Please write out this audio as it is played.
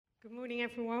Good morning,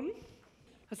 everyone.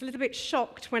 I was a little bit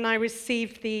shocked when I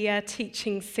received the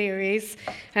teaching series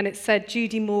and it said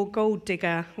Judy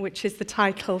Goldigga, which is the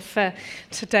title for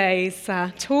today's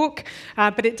talk.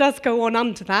 But it does go on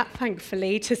under that,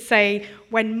 thankfully, to say,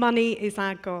 when money is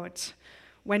our God.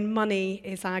 When money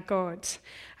is our God.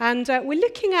 And we're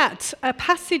looking at a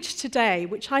passage today,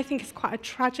 which I think is quite a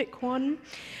tragic one,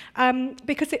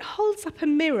 because it holds up a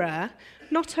mirror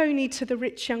not only to the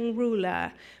rich young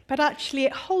ruler, but actually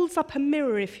it holds up a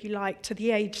mirror, if you like, to the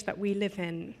age that we live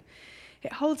in.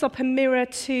 It holds up a mirror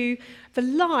to the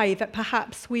lie that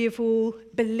perhaps we have all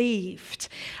believed.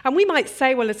 And we might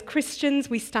say, well, as Christians,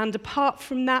 we stand apart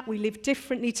from that, we live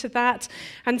differently to that,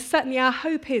 and certainly our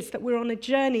hope is that we're on a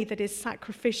journey that is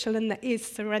sacrificial and that is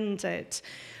surrendered.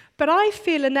 But I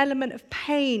feel an element of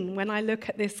pain when I look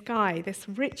at this guy, this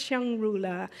rich young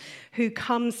ruler who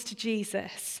comes to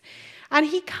Jesus. And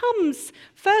he comes,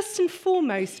 first and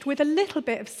foremost, with a little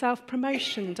bit of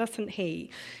self-promotion, doesn't he?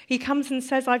 He comes and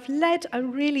says, I've led a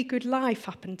really good life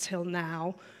up until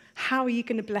now. How are you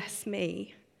going to bless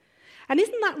me? And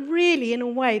isn't that really, in a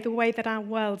way, the way that our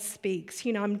world speaks?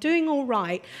 You know, I'm doing all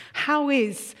right. How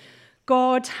is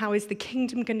God, how is the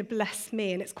kingdom going to bless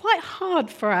me? And it's quite hard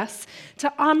for us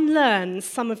to unlearn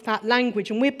some of that language,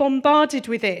 and we're bombarded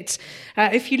with it.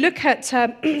 If you look at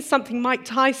something Mike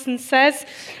Tyson says,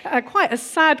 quite a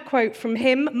sad quote from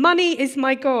him, money is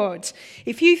my God.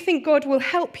 If you think God will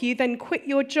help you, then quit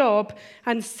your job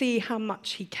and see how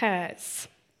much he cares.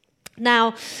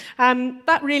 Now,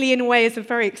 that really, in a way, is a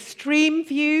very extreme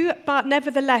view, but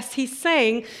nevertheless, he's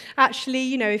saying, actually,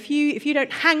 you know, if you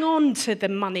don't hang on to the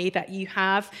money that you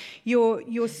have, you're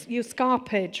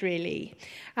scarpered, really.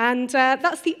 And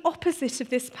that's the opposite of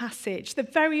this passage, the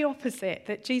very opposite,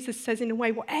 that Jesus says, in a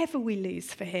way, whatever we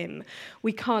lose for him,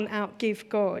 we can't outgive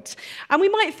God. And we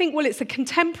might think, well, it's a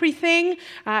contemporary thing,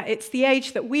 it's the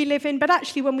age that we live in, but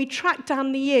actually, when we track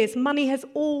down the years, money has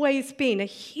always been a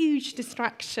huge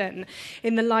distraction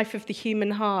in the life of the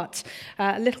human heart.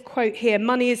 A little quote here,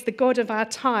 money is the God of our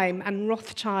time, and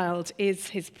Rothschild is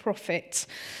his prophet.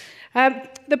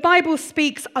 The Bible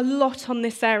speaks a lot on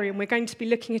this area, and we're going to be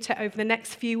looking at it over the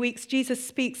next few weeks. Jesus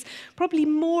speaks probably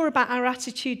more about our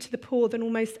attitude to the poor than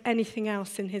almost anything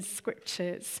else in his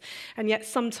scriptures. And yet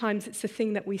sometimes it's a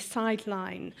thing that we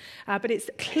sideline. But it's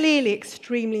clearly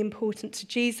extremely important to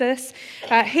Jesus.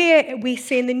 Here we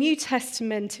see in the New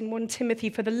Testament, in 1 Timothy,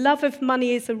 for the love of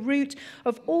money is a root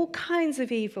of all kinds of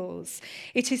evils.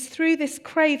 It is through this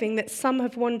craving that some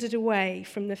have wandered away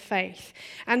from the faith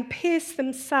and pierced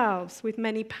themselves with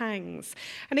many pangs.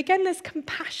 And again, there's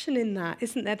compassion in that,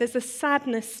 isn't there? There's a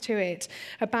sadness to it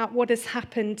about what has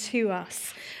happened to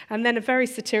us. And then a very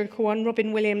satirical one,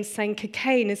 Robin Williams saying,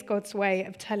 cocaine is God's way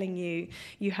of telling you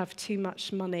you have too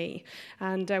much money.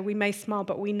 And we may smile,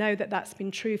 but we know that that's been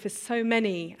true for so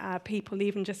many people,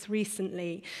 even just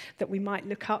recently, that we might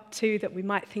look up to, that we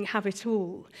might think have it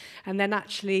all. And then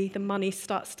actually the money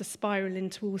starts to spiral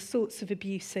into all sorts of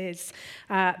abuses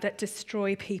that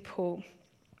destroy people.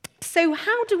 So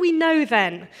how do we know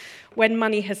then when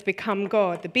money has become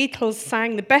God? The Beatles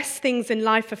sang, the best things in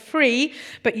life are free,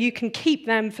 but you can keep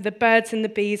them for the birds and the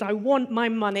bees. I want my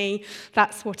money,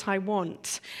 that's what I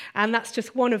want. And that's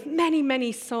just one of many,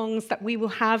 many songs that we will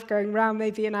have going around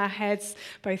maybe in our heads,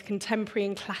 both contemporary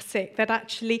and classic, that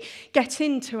actually get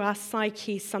into our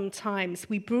psyche sometimes.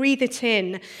 We breathe it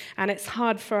in, and it's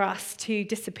hard for us to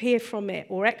disappear from it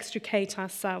or extricate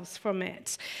ourselves from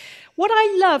it. What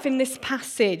I love in this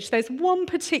passage, there's one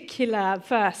particular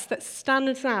verse that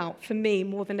stands out for me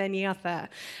more than any other.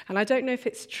 And I don't know if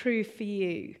it's true for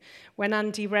you when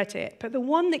Andy read it, but the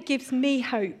one that gives me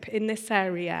hope in this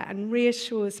area and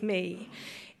reassures me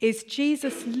is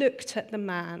Jesus looked at the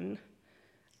man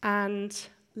and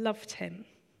loved him.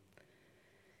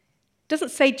 It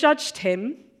doesn't say judged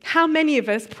him. How many of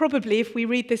us, probably, if we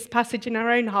read this passage in our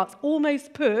own hearts,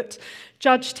 almost put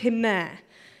judged him there?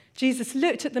 Jesus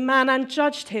looked at the man and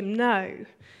judged him. No.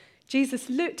 Jesus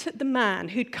looked at the man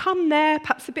who'd come there,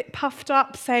 perhaps a bit puffed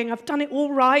up, saying, I've done it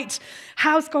all right.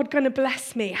 How's God going to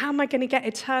bless me? How am I going to get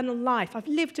eternal life? I've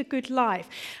lived a good life.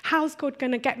 How's God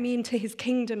going to get me into his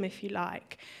kingdom, if you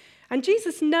like? And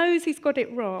Jesus knows he's got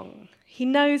it wrong. He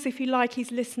knows, if you like,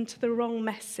 he's listened to the wrong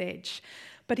message.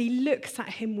 But he looks at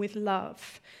him with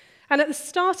love. And at the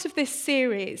start of this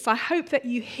series, I hope that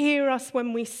you hear us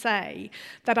when we say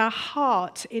that our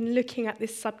heart in looking at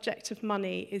this subject of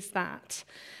money is that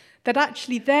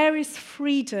actually there is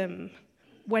freedom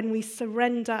when we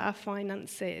surrender our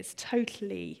finances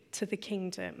totally to the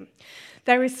kingdom.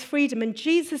 There is freedom, and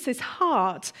Jesus'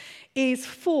 heart is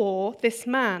for this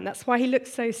man. That's why he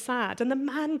looks so sad, and the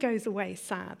man goes away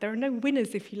sad. There are no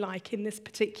winners, if you like, in this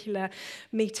particular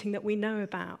meeting that we know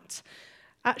about.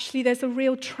 Actually, there's a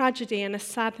real tragedy and a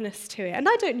sadness to it. And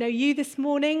I don't know you this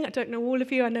morning. I don't know all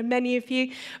of you. I know many of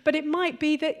you. But it might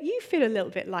be that you feel a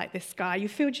little bit like this guy. You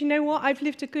feel, do you know what? I've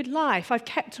lived a good life. I've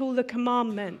kept all the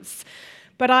commandments.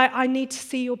 But I need to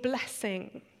see your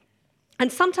blessing.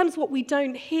 And sometimes what we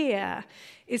don't hear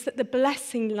is that the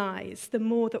blessing lies the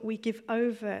more that we give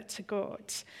over to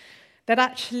God. That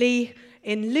actually,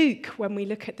 in Luke, when we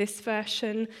look at this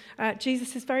version,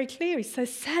 Jesus is very clear. He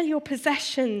says, sell your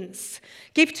possessions,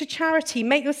 give to charity,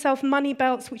 make yourself money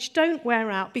belts which don't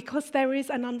wear out, because there is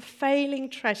an unfailing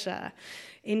treasure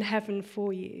in heaven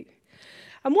for you.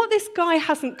 And what this guy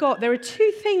hasn't got, there are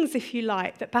two things, if you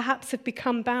like, that perhaps have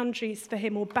become boundaries for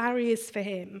him or barriers for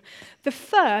him. The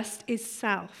first is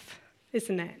self,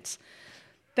 isn't it?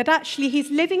 That actually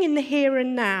he's living in the here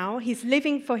and now, he's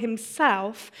living for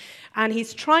himself, and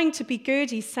he's trying to be good.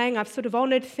 He's saying, I've sort of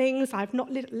honoured things, I've not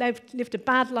lived a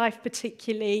bad life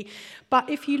particularly, but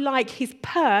if you like, his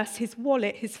purse, his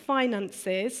wallet, his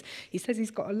finances, he says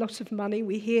he's got a lot of money,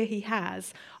 we hear he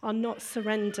has, are not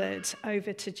surrendered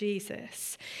over to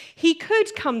Jesus. He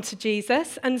could come to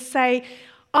Jesus and say,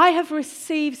 I have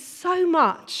received so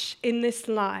much in this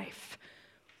life,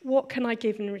 what can I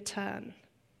give in return?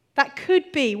 That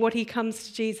could be what he comes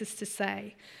to Jesus to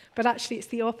say, but actually it's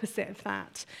the opposite of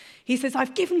that. He says,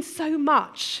 I've given so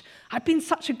much. I've been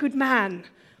such a good man.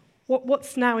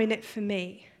 What's now in it for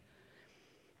me?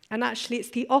 And actually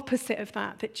it's the opposite of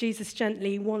that Jesus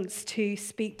gently wants to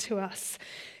speak to us.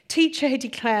 Teacher, he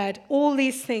declared, all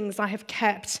these things I have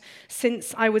kept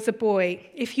since I was a boy.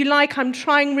 If you like, I'm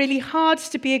trying really hard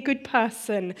to be a good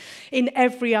person in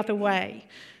every other way.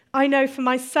 I know for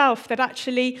myself that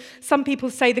actually some people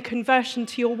say the conversion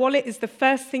to your wallet is the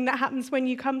first thing that happens when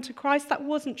you come to Christ. That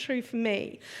wasn't true for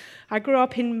me. I grew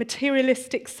up in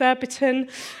materialistic Surbiton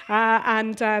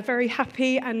and very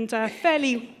happy and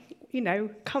fairly,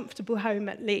 comfortable home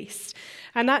at least.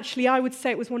 And actually I would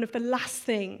say it was one of the last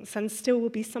things, and still will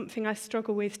be something I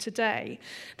struggle with today,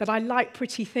 that I like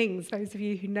pretty things. Those of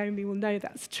you who know me will know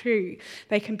that's true.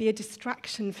 They can be a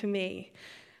distraction for me.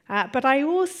 But I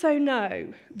also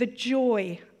know the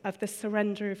joy of the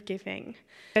surrender of giving.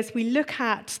 As we look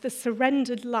at the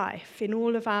surrendered life in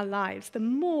all of our lives, the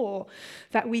more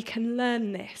that we can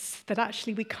learn this, that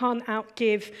actually we can't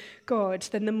outgive God,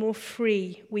 then the more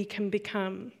free we can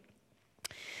become.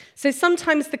 So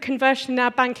sometimes the conversion in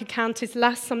our bank account is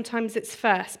last, sometimes it's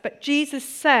first. But Jesus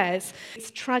says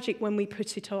it's tragic when we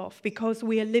put it off, because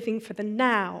we are living for the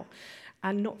now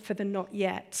and not for the not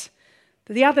yet.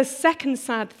 The other second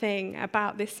sad thing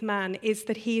about this man is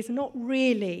that he is not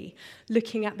really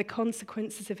looking at the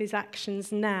consequences of his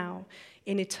actions now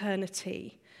in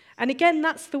eternity. And again,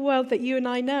 that's the world that you and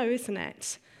I know, isn't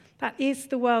it? That is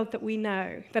the world that we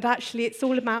know, that actually it's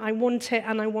all about I want it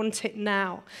and I want it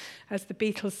now. As the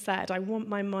Beatles said, I want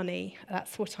my money,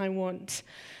 that's what I want.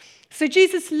 So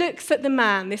Jesus looks at the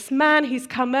man, this man who's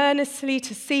come earnestly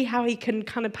to see how he can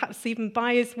kind of perhaps even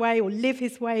buy his way or live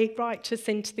his way righteous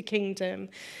into the kingdom.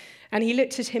 And he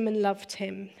looked at him and loved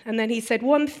him. And then he said,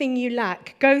 one thing you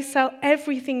lack, go sell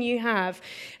everything you have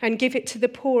and give it to the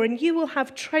poor, and you will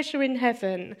have treasure in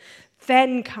heaven.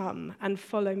 Then come and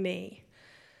follow me.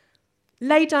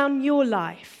 Lay down your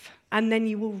life, and then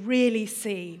you will really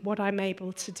see what I'm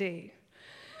able to do.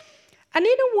 And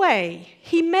in a way,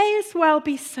 he may as well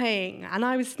be saying, and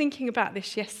I was thinking about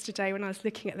this yesterday when I was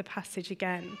looking at the passage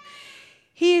again,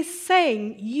 he is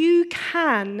saying you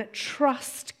can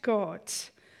trust God.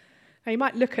 Now you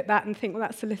might look at that and think, well,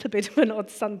 that's a little bit of an odd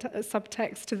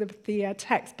subtext to the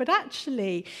text, but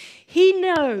actually, he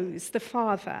knows the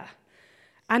Father,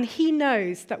 and he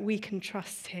knows that we can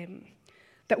trust him,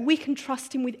 that we can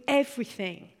trust him with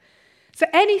everything. So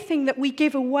anything that we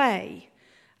give away,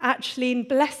 actually in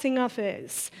blessing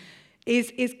others,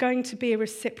 is going to be a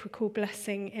reciprocal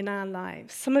blessing in our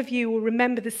lives. Some of you will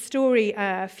remember the story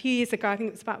a few years ago, I think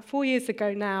it was about 4 years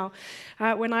ago now,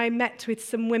 when I met with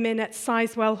some women at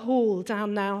Sizewell Hall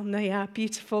down there on the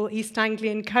beautiful East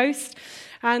Anglian coast.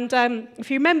 And if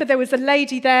you remember, there was a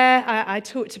lady there, I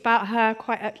talked about her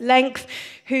quite at length,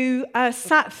 who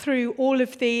sat through all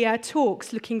of the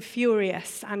talks looking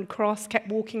furious and cross, kept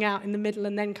walking out in the middle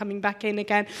and then coming back in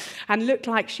again, and looked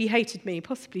like she hated me.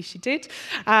 Possibly she did.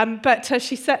 But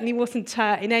she certainly wasn't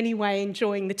in any way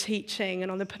enjoying the teaching.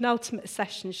 And on the penultimate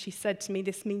session, she said to me,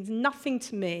 "This means nothing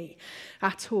to me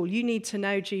at all. You need to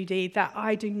know, Judy, that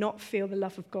I do not feel the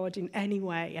love of God in any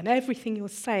way. And everything you're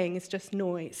saying is just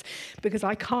noise because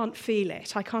I can't feel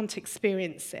it. I can't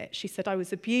experience it." She said, "I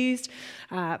was abused,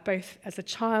 both as a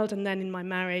child and then in my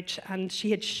marriage." And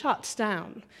she had shut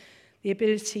down the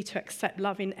ability to accept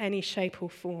love in any shape or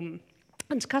form.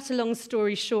 And to cut a long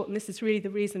story short, and this is really the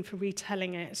reason for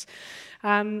retelling it,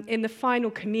 in the final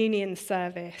communion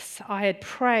service, I had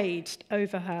prayed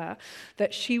over her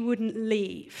that she wouldn't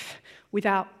leave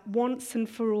without once and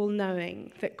for all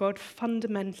knowing that God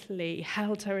fundamentally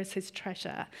held her as his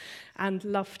treasure and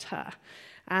loved her.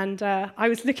 And I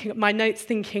was looking at my notes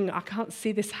thinking, I can't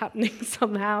see this happening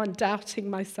somehow, and doubting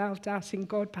myself, doubting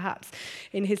God perhaps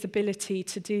in his ability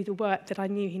to do the work that I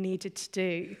knew he needed to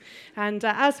do. And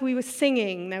as we were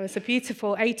singing, there was a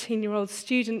beautiful 18-year-old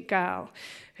student girl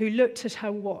who looked at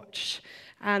her watch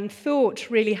and thought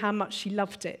really how much she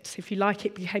loved it. If you like,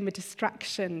 it became a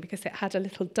distraction because it had a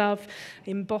little dove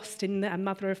embossed in a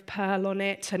mother of pearl on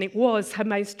it, and it was her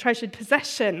most treasured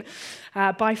possession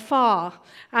by far.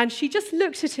 And she just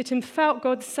looked at it and felt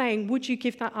God saying, "Would you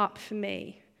give that up for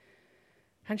me?"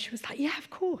 And she was like, "Yeah,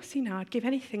 of course, I'd give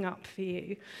anything up for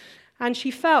you." And she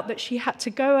felt that she had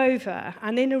to go over,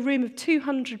 and in a room of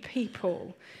 200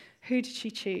 people, who did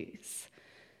she choose?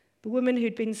 The woman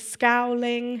who'd been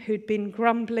scowling, who'd been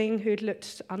grumbling, who'd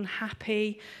looked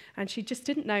unhappy, and she just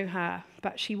didn't know her.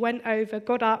 But she went over,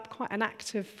 got up, quite an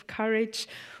act of courage,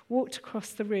 walked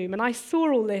across the room. And I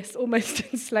saw all this almost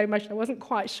in slow motion. I wasn't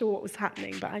quite sure what was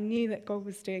happening, but I knew that God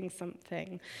was doing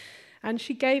something. And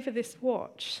she gave her this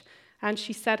watch, and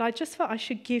she said, "I just felt I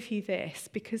should give you this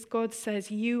because God says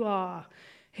you are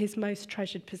his most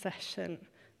treasured possession.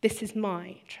 This is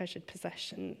my treasured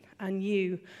possession, and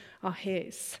you are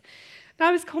his." And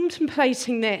I was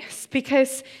contemplating this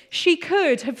because she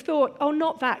could have thought, "Oh,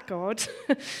 not that, God.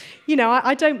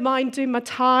 I don't mind doing my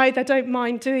tithe. I don't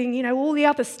mind doing, all the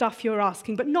other stuff you're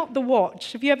asking, but not the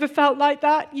watch." Have you ever felt like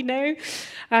that?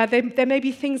 There may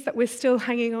be things that we're still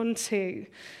hanging on to.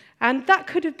 And that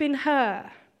could have been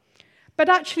her. But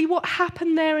actually what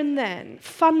happened there and then,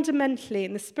 fundamentally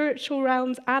in the spiritual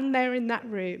realms and there in that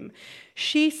room,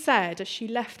 she said as she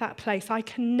left that place, "I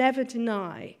can never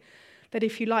deny that,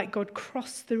 if you like, God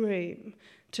crossed the room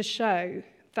to show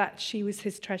that she was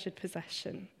his treasured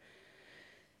possession."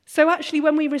 So actually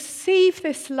when we receive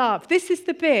this love, this is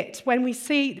the bit when we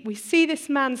see this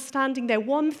man standing there,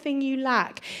 one thing you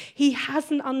lack. He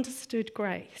hasn't understood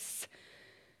grace.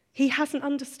 He hasn't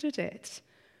understood it.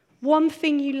 One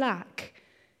thing you lack,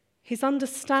 his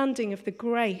understanding of the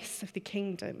grace of the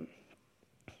kingdom.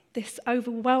 This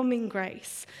overwhelming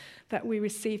grace that we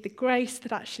receive, the grace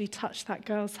that actually touched that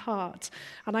girl's heart.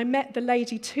 And I met the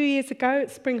lady 2 years ago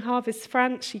at Spring Harvest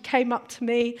France. She came up to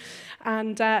me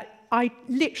and I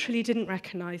literally didn't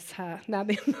recognize her. Now,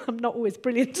 I'm not always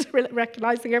brilliant at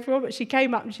recognizing everyone, but she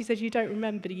came up and she said, "You don't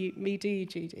remember me, do you,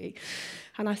 Judy?"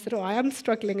 And I said, "Oh, I am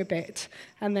struggling a bit."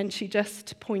 And then she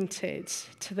just pointed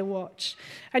to the watch.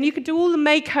 And you could do all the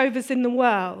makeovers in the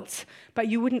world, but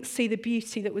you wouldn't see the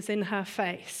beauty that was in her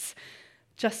face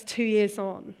just 2 years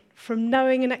on, from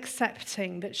knowing and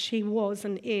accepting that she was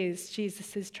and is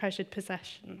Jesus' treasured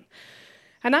possession.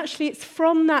 And actually, it's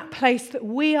from that place that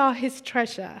we are his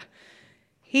treasure.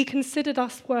 He considered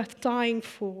us worth dying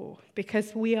for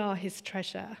because we are his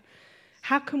treasure.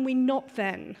 How can we not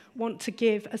then want to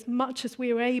give as much as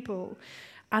we are able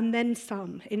and then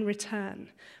some in return?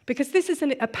 Because this is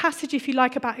a passage, if you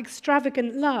like, about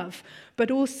extravagant love,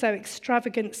 but also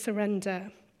extravagant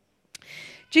surrender.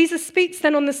 Jesus speaks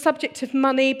then on the subject of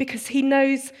money because he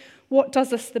knows what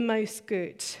does us the most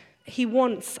good. He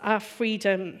wants our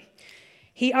freedom.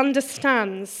 He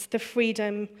understands the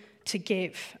freedom to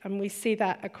give, and we see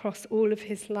that across all of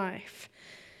his life.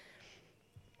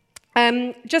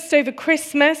 Just over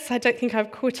Christmas, I don't think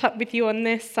I've caught up with you on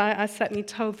this. I certainly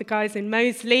told the guys in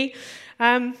Moseley.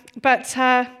 But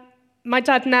My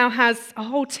dad now has a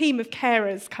whole team of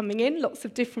carers coming in, lots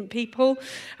of different people,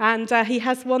 and he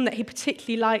has one that he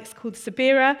particularly likes called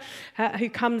Sabira, who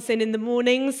comes in the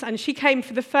mornings, and she came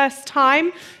for the first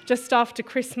time just after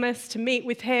Christmas to meet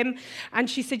with him, and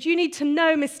she said, "You need to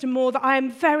know, Mr. Moore, that I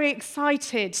am very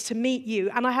excited to meet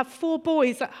you, and I have 4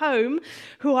 boys at home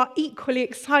who are equally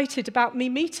excited about me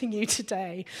meeting you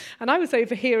today." And I was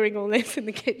overhearing all this in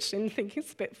the kitchen, thinking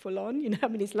it's a bit full on, I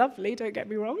mean, he's lovely, don't get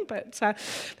me wrong, but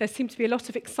there seems to be a lot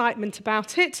of excitement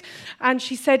about it. And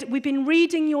she said, "We've been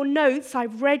reading your notes,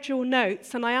 I've read your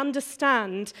notes, and I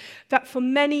understand that for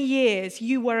many years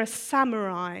you were a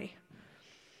samurai."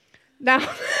 Now,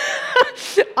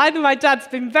 either my dad's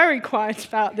been very quiet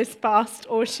about this past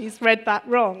or she's read that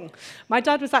wrong. My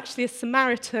dad was actually a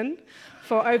Samaritan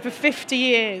for over 50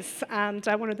 years and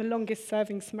one of the longest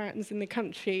serving Samaritans in the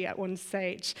country at one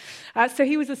stage. So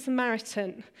he was a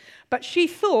Samaritan. But she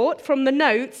thought from the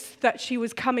notes that she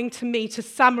was coming to meet a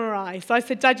samurai. So I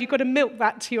said, "Dad, you've got to milk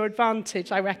that to your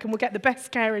advantage, I reckon. We'll get the best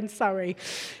care in Surrey.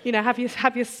 Have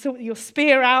your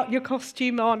spear out, your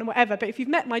costume on, and whatever." But if you've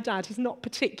met my dad, he's not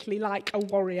particularly like a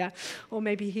warrior. Or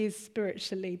maybe he is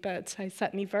spiritually, but he's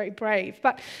certainly very brave.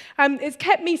 But it's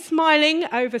kept me smiling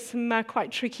over some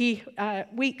quite tricky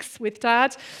weeks with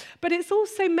Dad. But it's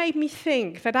also made me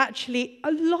think that actually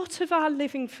a lot of our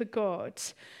living for God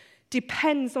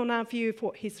depends on our view of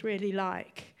what he's really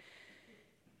like.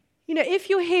 If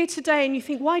you're here today and you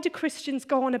think, why do Christians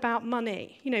go on about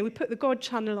money? We put the God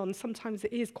channel on. Sometimes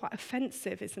it is quite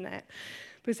offensive, isn't it?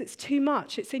 Because it's too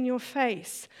much. It's in your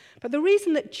face. But the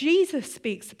reason that Jesus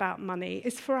speaks about money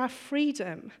is for our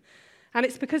freedom. And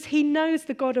it's because he knows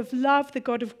the God of love, the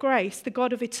God of grace, the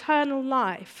God of eternal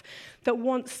life that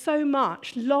wants so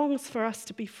much, longs for us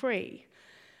to be free.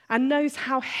 And knows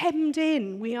how hemmed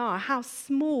in we are, how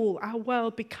small our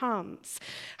world becomes,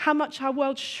 how much our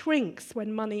world shrinks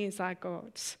when money is our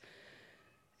God.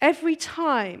 Every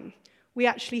time we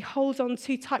actually hold on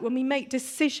too tight, when we make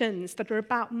decisions that are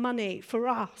about money for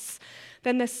us,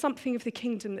 then there's something of the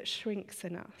kingdom that shrinks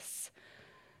in us.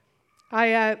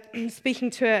 I was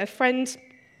speaking to a friend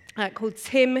called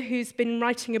Tim, who's been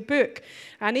writing a book.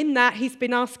 And in that, he's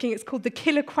been asking, it's called the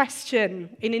killer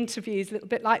question in interviews, a little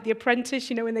bit like The Apprentice,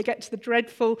 when they get to the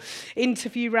dreadful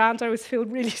interview round. I always feel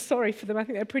really sorry for them. I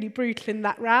think they're pretty brutal in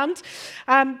that round.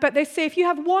 But they say, if you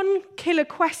have one killer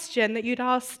question that you'd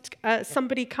ask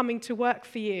somebody coming to work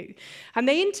for you, and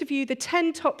they interview the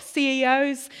 10 top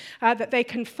CEOs that they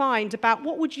can find about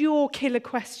what would your killer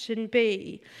question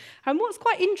be? And what's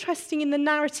quite interesting in the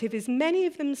narrative is many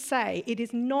of them say it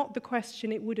is not the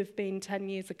question it would have been 10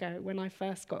 years ago when I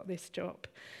first got this job.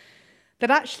 That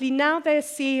actually now they're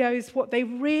CEOs, what they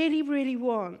really, really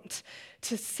want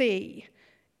to see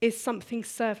is something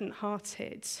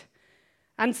servant-hearted.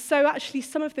 And so actually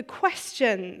some of the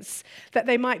questions that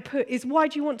they might put is, why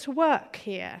do you want to work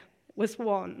here, was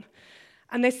one.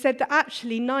 And they said that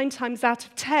actually 9 times out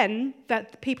of 10,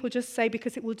 that people just say,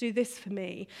 because it will do this for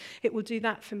me, it will do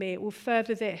that for me, it will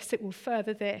further this, it will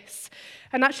further this.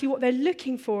 And actually what they're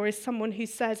looking for is someone who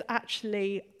says,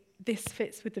 actually, this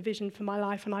fits with the vision for my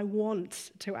life and I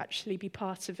want to actually be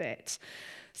part of it.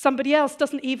 Somebody else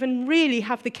doesn't even really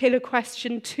have the killer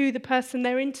question to the person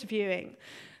they're interviewing.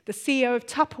 The CEO of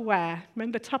Tupperware,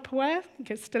 remember Tupperware? I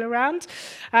think it's still around.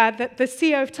 The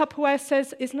CEO of Tupperware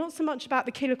says, it's not so much about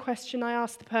the killer question I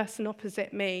asked the person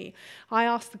opposite me. I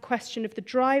asked the question of the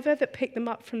driver that picked them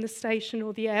up from the station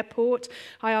or the airport.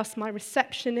 I asked my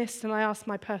receptionist and I asked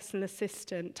my personal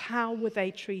assistant. How were they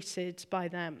treated by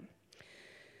them?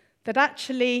 That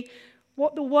actually,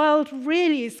 what the world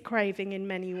really is craving in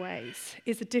many ways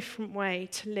is a different way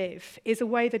to live, is a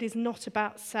way that is not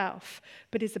about self,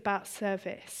 but is about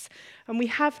service. And we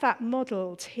have that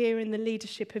modeled here in the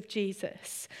leadership of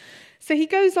Jesus. So he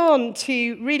goes on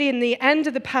to, really in the end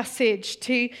of the passage,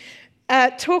 to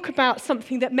talk about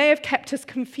something that may have kept us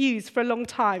confused for a long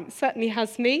time. It certainly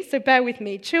has me, so bear with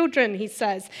me. Children, he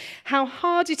says, how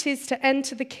hard it is to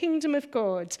enter the kingdom of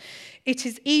God. It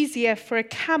is easier for a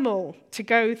camel to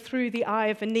go through the eye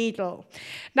of a needle.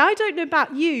 Now, I don't know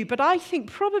about you, but I think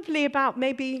probably about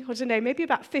maybe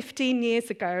about 15 years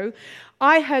ago,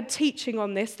 I heard teaching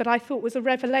on this that I thought was a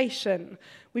revelation.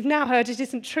 We've now heard it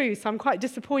isn't true, so I'm quite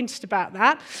disappointed about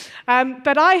that.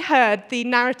 But I heard the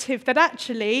narrative that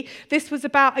actually this was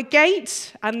about a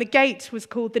gate, and the gate was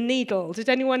called the needle. Did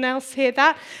anyone else hear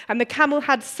that? And the camel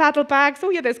had saddlebags.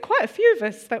 Oh yeah, there's quite a few of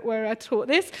us that were taught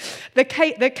this. The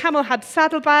camel had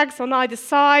saddlebags on either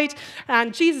side,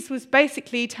 and Jesus was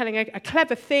basically telling a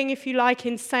clever thing, if you like,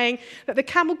 in saying that the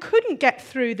camel couldn't get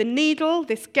through the needle,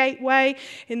 this gateway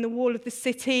in the wall of the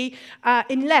city,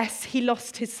 unless he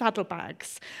lost his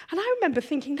saddlebags. And I remember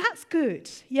thinking, that's good.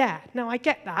 Yeah, no, I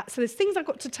get that. So there's things I've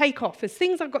got to take off. There's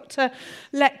things I've got to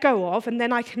let go of, and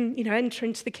then I can, enter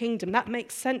into the kingdom. That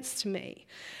makes sense to me.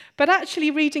 But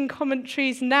actually reading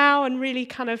commentaries now and really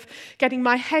kind of getting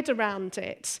my head around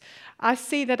it, I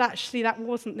see that actually that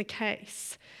wasn't the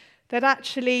case. That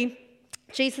actually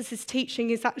Jesus' teaching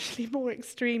is actually more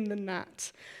extreme than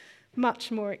that.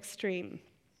 Much more extreme.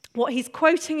 What he's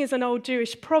quoting is an old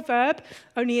Jewish proverb,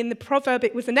 only in the proverb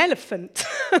it was an elephant.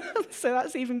 So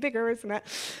that's even bigger, isn't it?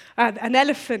 An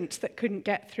elephant that couldn't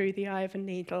get through the eye of a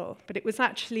needle. But it was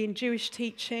actually in Jewish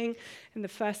teaching, in the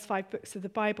first 5 books of the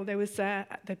Bible, there was the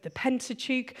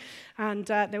Pentateuch, and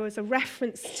there was a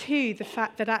reference to the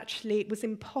fact that actually it was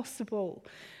impossible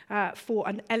for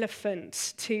an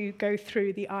elephant to go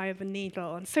through the eye of a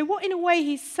needle. And so what in a way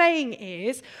he's saying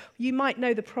is, you might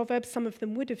know the proverbs, some of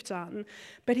them would have done,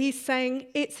 but he's saying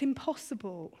it's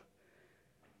impossible.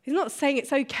 He's not saying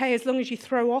it's okay as long as you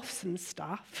throw off some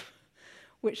stuff,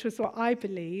 which was what I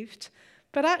believed,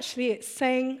 but actually it's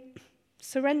saying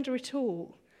surrender it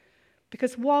all.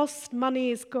 Because whilst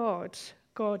money is God,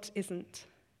 God isn't.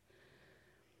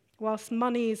 Whilst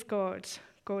money is God,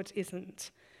 God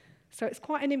isn't. So it's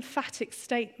quite an emphatic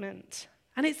statement.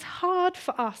 And it's hard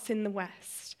for us in the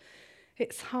West.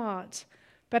 It's hard.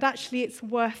 But actually it's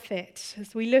worth it.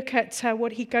 As we look at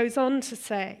what he goes on to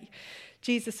say,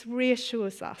 Jesus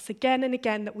reassures us again and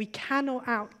again that we cannot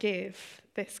outgive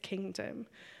this kingdom.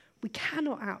 We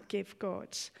cannot outgive God.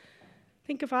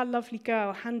 Think of our lovely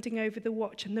girl handing over the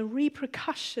watch and the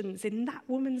repercussions in that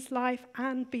woman's life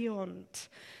and beyond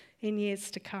in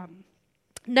years to come.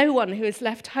 No one who has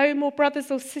left home or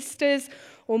brothers or sisters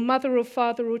or mother or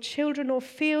father or children or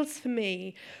fields for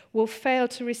me will fail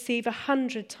to receive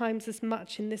 100 times as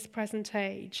much in this present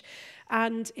age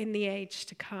and in the age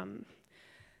to come.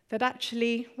 That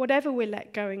actually, whatever we're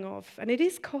let going of, and it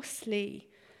is costly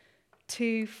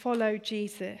to follow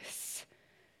Jesus,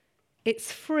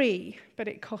 it's free, but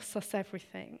it costs us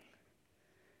everything.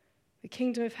 The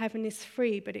kingdom of heaven is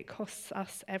free, but it costs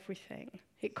us everything.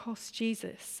 It costs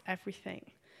Jesus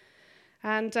everything.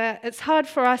 And it's hard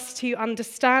for us to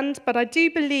understand, but I do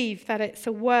believe that it's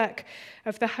a work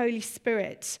of the Holy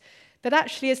Spirit. That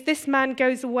actually, as this man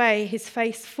goes away, his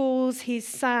face falls, he's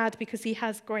sad because he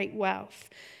has great wealth,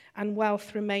 and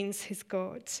wealth remains his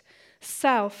God.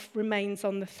 Self remains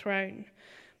on the throne.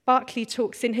 Barclay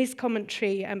talks in his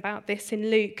commentary about this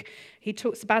in Luke. He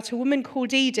talks about a woman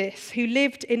called Edith who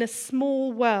lived in a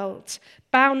small world,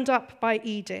 bound up by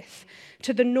Edith.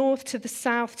 To the north, to the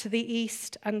south, to the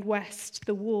east and west,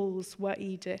 the walls were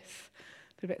Edith.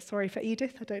 I'm a bit sorry for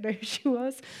Edith, I don't know who she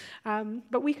was.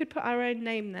 But we could put our own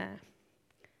name there.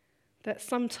 That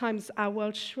sometimes our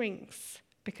world shrinks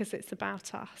because it's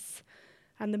about us.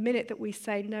 And the minute that we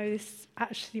say, no,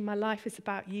 actually my life is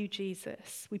about you,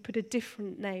 Jesus, we put a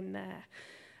different name there.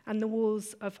 And the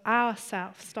walls of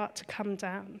ourself start to come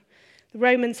down. The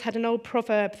Romans had an old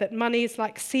proverb that money is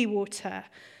like seawater.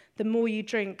 The more you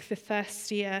drink, the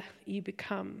thirstier you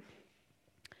become.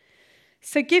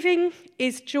 So giving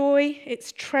is joy,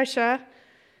 it's treasure,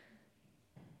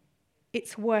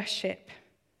 it's worship.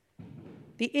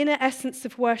 The inner essence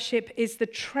of worship is the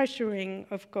treasuring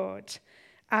of God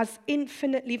as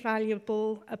infinitely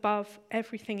valuable above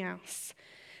everything else.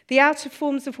 The outer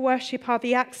forms of worship are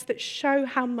the acts that show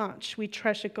how much we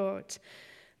treasure God.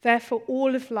 Therefore,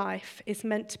 all of life is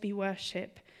meant to be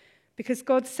worship. Because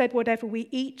God said whatever we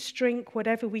eat, drink,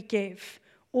 whatever we give,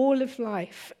 all of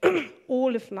life,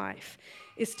 all of life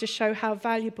is to show how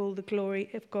valuable the glory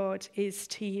of God is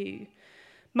to you.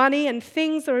 Money and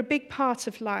things are a big part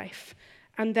of life,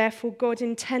 and therefore God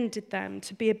intended them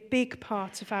to be a big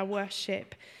part of our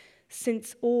worship,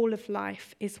 since all of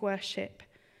life is worship.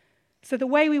 So the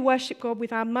way we worship God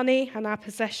with our money and our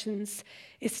possessions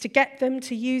is to get them,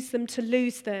 to use them, to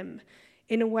lose them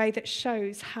in a way that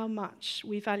shows how much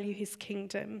we value his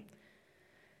kingdom.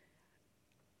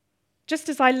 Just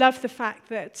as I love the fact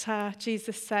that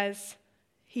Jesus says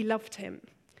he loved him,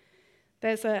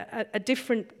 there's a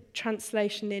different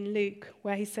translation in Luke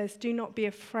where he says, do not be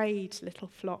afraid, little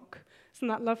flock. Isn't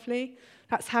that lovely?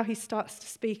 That's how he starts to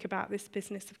speak about this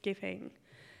business of giving.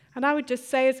 And I would just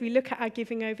say, as we look at our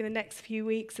giving over the next few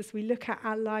weeks, as we look at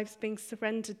our lives being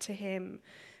surrendered to him,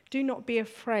 do not be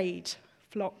afraid,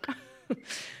 flock,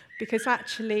 because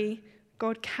actually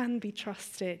God can be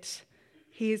trusted.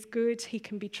 He is good, he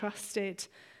can be trusted.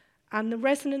 And the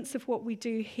resonance of what we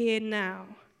do here now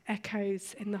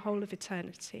echoes in the whole of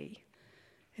eternity.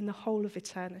 In the whole of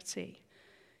eternity.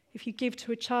 If you give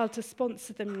to a child to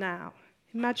sponsor them now,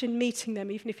 imagine meeting them,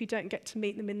 even if you don't get to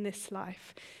meet them in this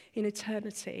life, in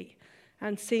eternity,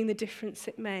 and seeing the difference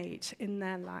it made in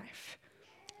their life.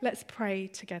 Let's pray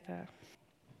together.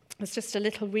 It's just a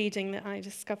little reading that I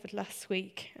discovered last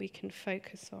week we can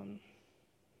focus on.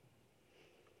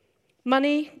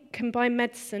 Money can buy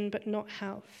medicine but not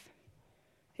health.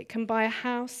 It can buy a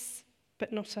house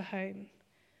but not a home.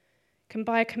 It can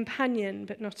buy a companion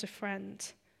but not a friend.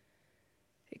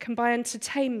 It can buy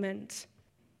entertainment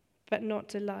but not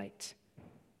delight.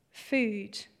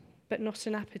 Food but not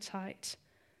an appetite.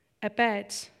 A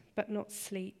bed but not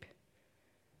sleep.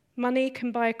 Money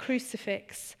can buy a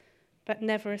crucifix but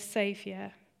never a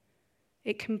saviour.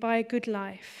 It can buy a good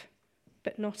life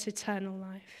but not eternal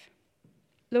life.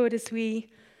 Lord, as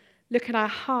we look at our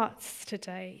hearts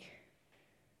today,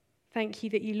 thank you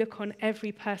that you look on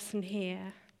every person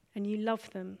here and you love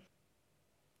them.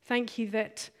 Thank you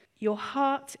that your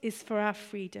heart is for our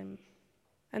freedom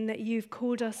and that you've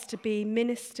called us to be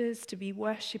ministers, to be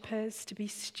worshippers, to be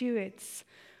stewards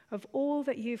of all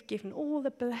that you've given, all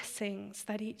the blessings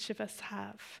that each of us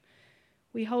have.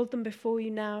 We hold them before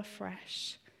you now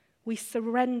afresh. We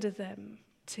surrender them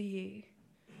to you.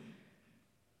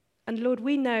 And Lord,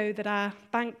 we know that our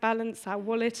bank balance, our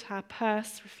wallet, our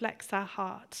purse reflects our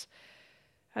heart.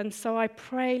 And so I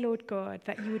pray, Lord God,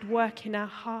 that you would work in our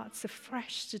hearts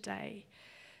afresh today,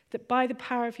 that by the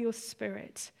power of your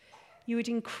Spirit, you would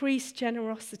increase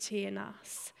generosity in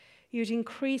us, you would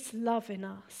increase love in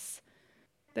us,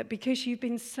 that because you've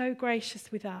been so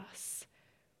gracious with us,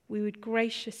 we would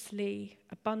graciously,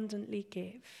 abundantly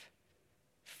give,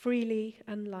 freely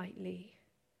and lightly,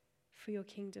 for your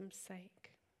kingdom's sake.